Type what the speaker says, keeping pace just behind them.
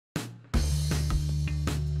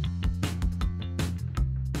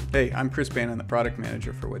Hey, I'm Chris Bannon, the product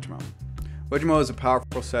manager for Wijmo. Wijmo is a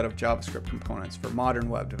powerful set of JavaScript components for modern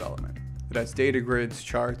web development. It has data grids,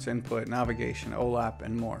 charts, input, navigation, OLAP,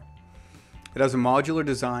 and more. It has a modular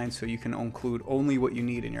design so you can include only what you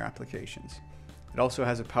need in your applications. It also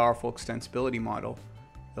has a powerful extensibility model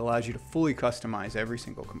that allows you to fully customize every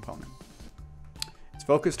single component. It's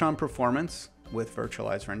focused on performance with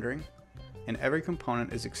virtualized rendering, and every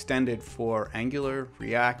component is extended for Angular,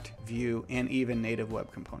 React, Vue, and even native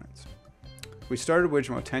web components. We started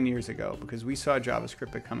Wijmo 10 years ago because we saw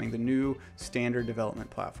JavaScript becoming the new standard development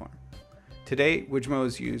platform. Today, Wijmo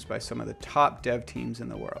is used by some of the top dev teams in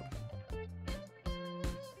the world.